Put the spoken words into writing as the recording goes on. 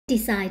ดี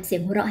ไซน์เสีย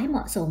งหัวเราะให้เหม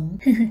าะสม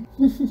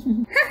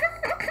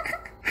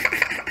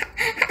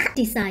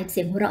ดีไซน์เ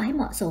สียงหัวเราะให้เ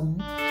หมาะสม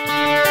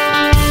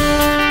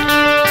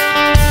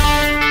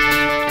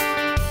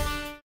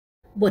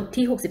บท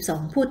ที่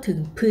62พูดถึง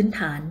พื้นฐ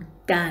าน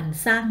การ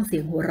สร้างเสี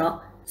ยงหัวเราะ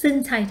ซึ่ง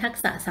ใช้ทัก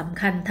ษะสำ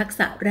คัญทัก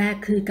ษะแรก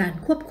คือการ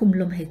ควบคุม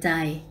ลมหายใจ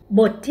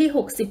บทที่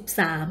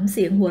63เ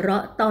สียงหัวเรา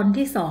ะตอน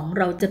ที่2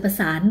เราจะประ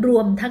สานร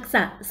วมทักษ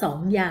ะ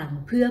2อย่าง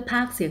เพื่อพ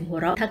ากย์เสียงหัว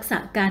เราะทักษะ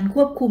การค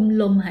วบคุม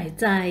ลมหาย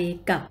ใจ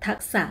กับทั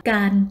กษะก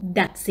าร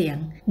ดัดเสียง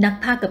นัก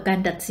พากย์กับการ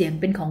ดัดเสียง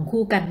เป็นของ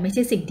คู่กันไม่ใ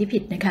ช่สิ่งที่ผิ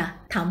ดนะคะ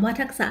ถามว่า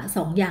ทักษะ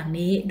2อย่าง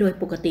นี้โดย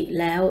ปกติ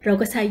แล้วเรา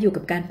ก็ใช้อยู่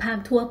กับการพาก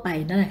ย์ทั่วไป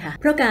นั่นแหละค่ะ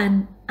เพราะการ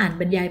อ่าน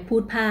บรรยายพู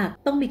ดพากย์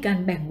ต้องมีการ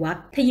แบ่งวรรค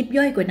ถ้ายิบ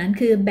ย่อยกว่านั้น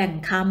คือแบ่ง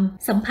ค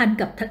ำสัมพันธ์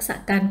กับทักษะ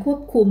การควบ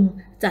คุม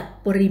จัด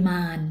ปริม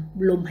าณ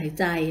ลมหาย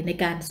ใจใน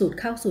การสูด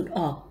เข้าสูดอ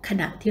อกข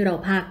ณะที่เรา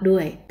พากย์ด้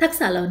วยทัก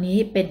ษะเหล่านี้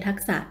เป็นทัก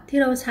ษะที่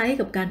เราใช้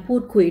กับการพู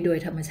ดคุยโดย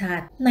ธรรมชา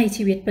ติใน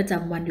ชีวิตประจ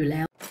ำวันอยู่แ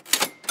ล้ว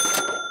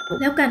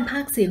แล้วการพา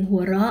กย์เสียงหั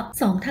วเราะ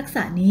2ทักษ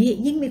ะนี้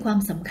ยิ่งมีความ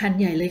สำคัญ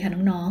ใหญ่เลยค่ะ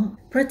น้อง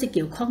ๆเพราะจะเ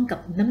กี่ยวข้องกับ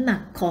น้ำหนั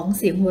กของ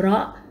เสียงหัวเรา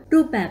ะ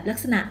รูปแบบลัก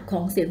ษณะขอ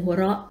งเสียงหัว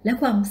เราะและ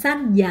ความสั้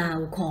นยาว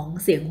ของ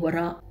เสียงหัวเร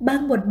าะบา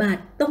งบทบาท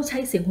ต้องใช้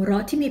เสียงหัวเรา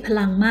ะที่มีพ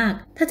ลังมาก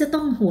ถ้าจะต้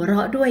องหัวเร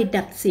าะด้วย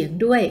ดัดเสียง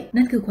ด้วย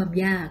นั่นคือความ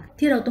ยาก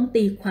ที่เราต้อง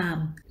ตีความ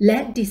และ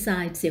ดีไซ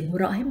น์เสียงหัว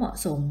เราะให้เหมาะ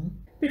สม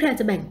พี่แพร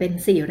จะแบ่งเป็น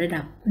4ระ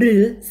ดับหรื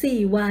อ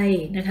4วัย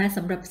นะคะส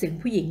ำหรับเสียง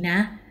ผู้หญิงนะ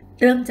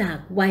เริ่มจาก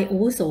วัยอา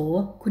วุโส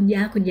คุณย่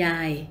าคุณยา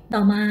ยต่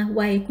อมา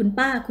วัยคุณ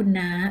ป้าคุณ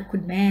น้าคุ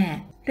ณแม่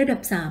ระดับ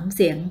3เ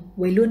สียง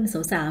วัยรุ่น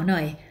สาวๆห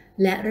น่อย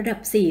และระดับ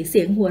4เ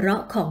สียงหัวเรา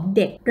ะของเ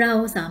ด็กเรา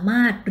สาม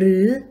ารถหรื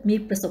อมี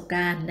ประสบก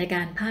ารณ์ในก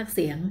ารพากย์เ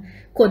สียง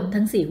คน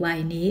ทั้ง4วัย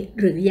นี้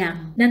หรือยัง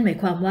นั่นหมาย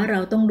ความว่าเรา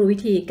ต้องรู้วิ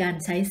ธีการ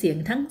ใช้เสียง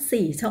ทั้ง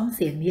4ช่องเ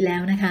สียงนี้แล้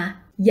วนะคะ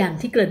อย่าง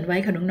ที่เกริ่นไว้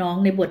ค่ะน้อง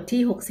ๆในบท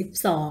ที่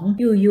62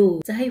อยู่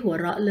ๆจะให้หัว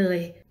เราะเลย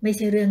ไม่ใ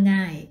ช่เรื่อง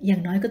ง่ายอย่า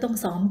งน้อยก็ต้อง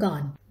ซ้อมก่อ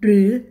นห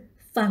รือ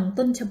ฟัง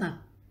ต้นฉบับ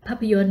ภา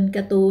พยนตร์ก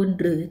าร์ตูน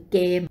หรือเก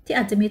มที่อ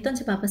าจจะมีต้น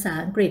ฉบับภาษา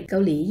อังกฤษเกา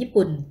หลีญี่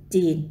ปุ่น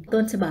จีน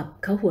ต้นฉบับ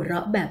เขาหัวเรา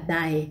ะแบบใด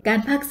การ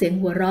พากย์เสียง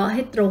หัวเราะใ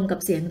ห้ตรงกับ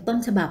เสียงต้น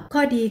ฉบับข้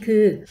อดีคื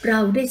อเรา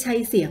ได้ใช้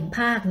เสียงพ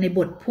ากย์ในบ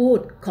ทพูด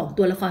ของ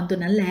ตัวละครตัว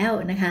นั้นแล้ว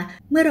นะคะ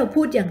เมื่อเรา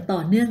พูดอย่างต่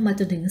อเนื่องมา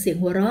จนถึงเสียง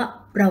หัวเราะ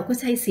เราก็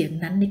ใช้เสียง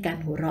นั้นในการ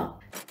หัวเราะ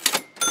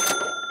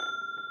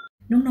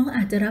น้องๆอ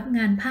าจจะรับง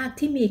านพากย์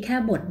ที่มีแค่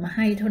บทมาใ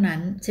ห้เท่านั้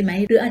นใช่ไหม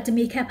หรืออาจจะ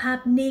มีแค่ภาพ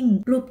นิ่ง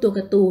รูปตัวก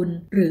าร์ตูน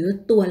หรือ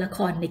ตัวละค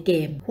รในเก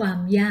มความ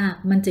ยาก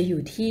มันจะอ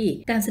ยู่ที่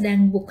การแสดง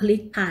บุคลิ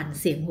กผ่าน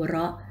เสียงหัวเร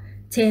าะ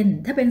เช่น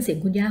ถ้าเป็นเสียง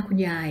คุณย่าคุณ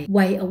ยาย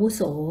วัยอาวุโ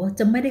ส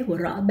จะไม่ได้หัว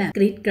เราะแบบก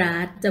รี๊ดกรา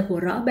ดจะหัว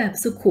เราะแบบ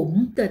สุขุม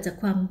เกิดจาก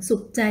ความสุ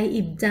ขใจ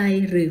อิ่มใจ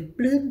หรือป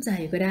ลื้มใจ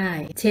ก็ได้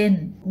เช่น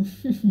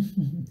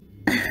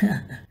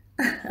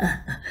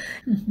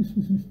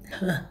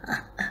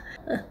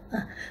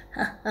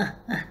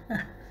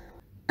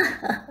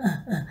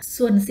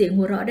ส่วนเสียง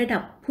หัวเราะระดั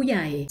บผู้ให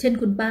ญ่เช่น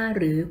คุณป้า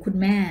หรือคุณ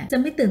แม่จะ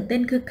ไม่ตื่นเต้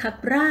นคึกคัก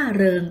ร่า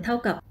เริงเท่า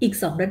กับอีก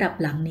2ระดับ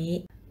หลังนี้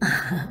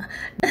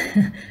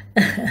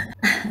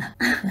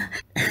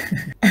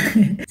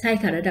ใช่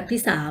ค่ะระดับ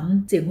ที่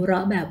3เสียงหัวเรา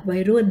ะแบบวั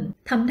ยรุ่น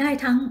ทำได้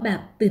ทั้งแบ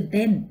บตื่นเ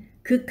ต้น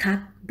คึกคัก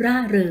ร่า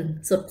เริง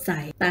สดใส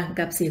ต่าง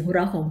กับเสียงหัวเร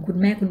าะของคุณ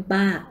แม่คุณ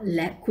ป้าแ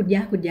ละคุณย่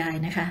าคุณยาย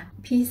นะคะ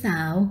พี่สา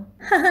ว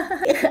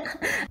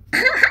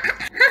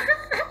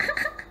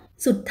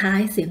สุดท้าย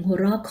เสียงหัว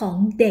เราะของ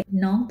เด็ก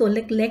น้องตัวเ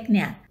ล็กๆเ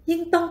นี่ยยิ่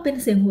งต้องเป็น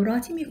เสียงหัวเรา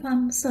ะที่มีความ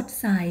สด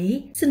ใส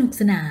สนุก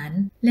สนาน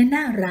และ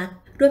น่ารัก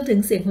รวมถึง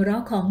เสียงหัวเรา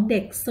ะของเด็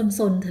กซ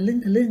นๆทะลึ่ง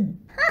ทะลึ่ง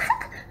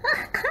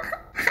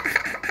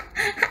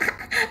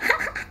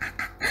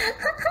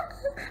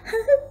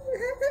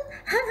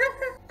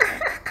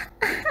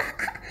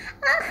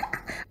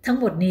ทั้ง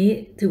หมดนี้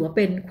ถือว่าเ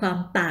ป็นความ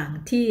ต่าง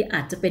ที่อ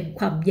าจจะเป็น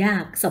ความยา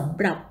กสำ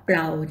หรับเร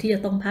าที่จะ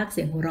ต้องพากย์เ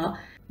สียงหัวเราะ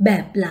แบ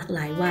บหลากหล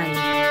ายวัย